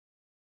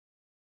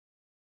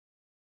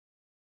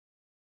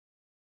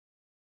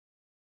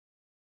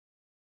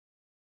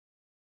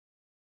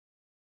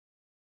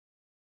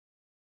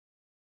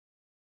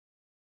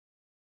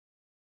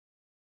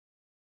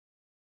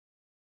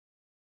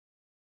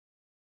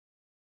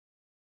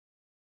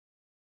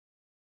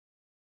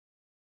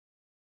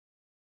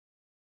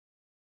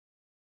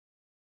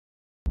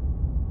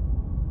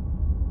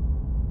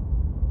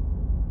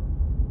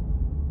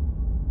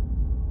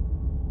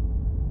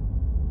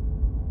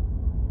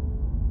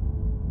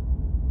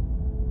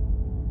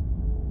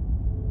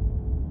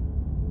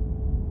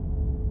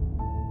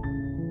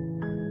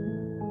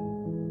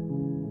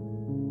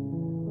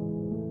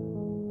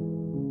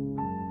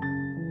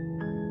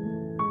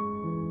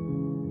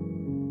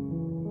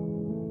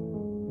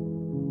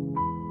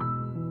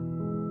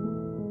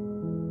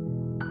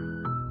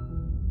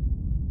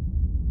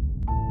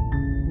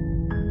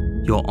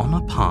You're on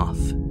a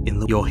path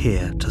you're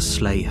here to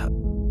slay her.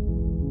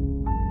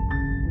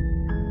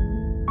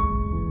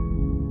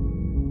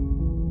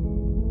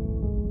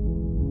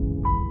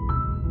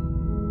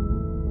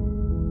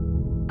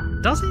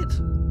 Does it?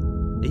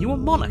 Are you a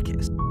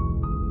monarchist?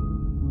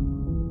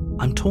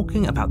 I'm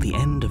talking about the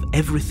end of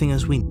everything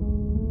as we...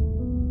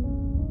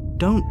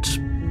 Don't...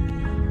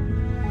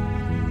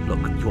 Look,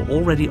 you're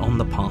already on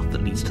the path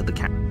that leads to the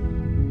camp.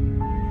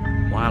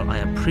 While I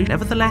appreciate...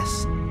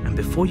 Nevertheless, and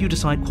before you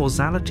decide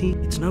causality,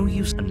 it's no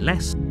use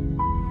unless...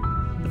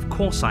 Of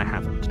course I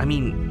haven't. I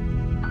mean...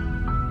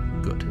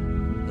 Good.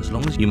 As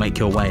long as you make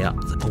your way up,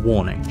 a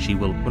warning, she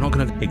will... We're not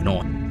going to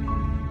ignore it.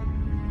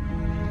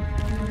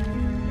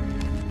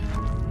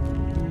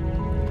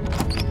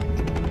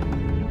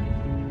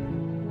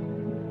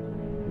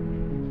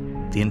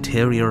 The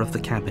interior of the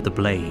cabin, the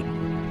blade.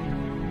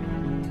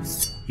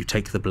 You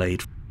take the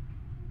blade.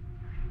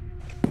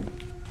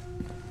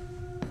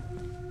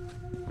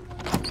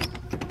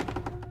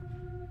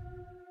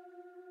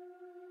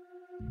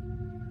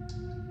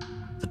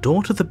 The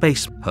door to the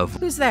basement.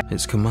 Who's there?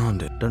 It's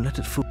commanded. Don't let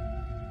it fool.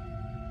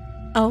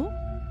 Oh?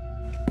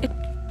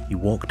 You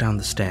walk down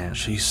the stairs.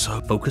 She's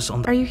so focused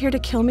on. Are you here to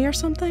kill me or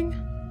something?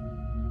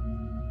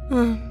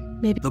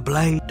 Maybe. The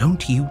blade.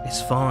 Don't you?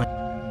 It's fine.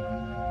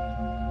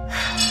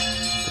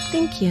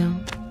 Thank you.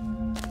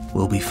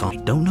 We'll be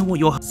fine. Don't know what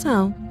you're...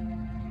 So,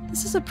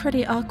 this is a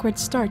pretty awkward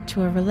start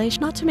to a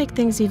relation. Not to make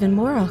things even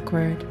more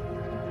awkward,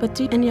 but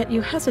and yet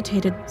you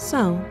hesitated,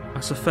 so...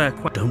 That's a fair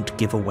question. Don't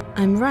give away.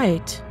 I'm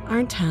right,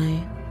 aren't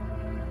I?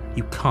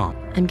 You can't.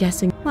 I'm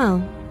guessing,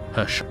 well...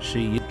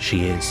 She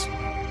is.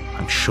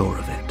 I'm sure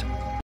of it.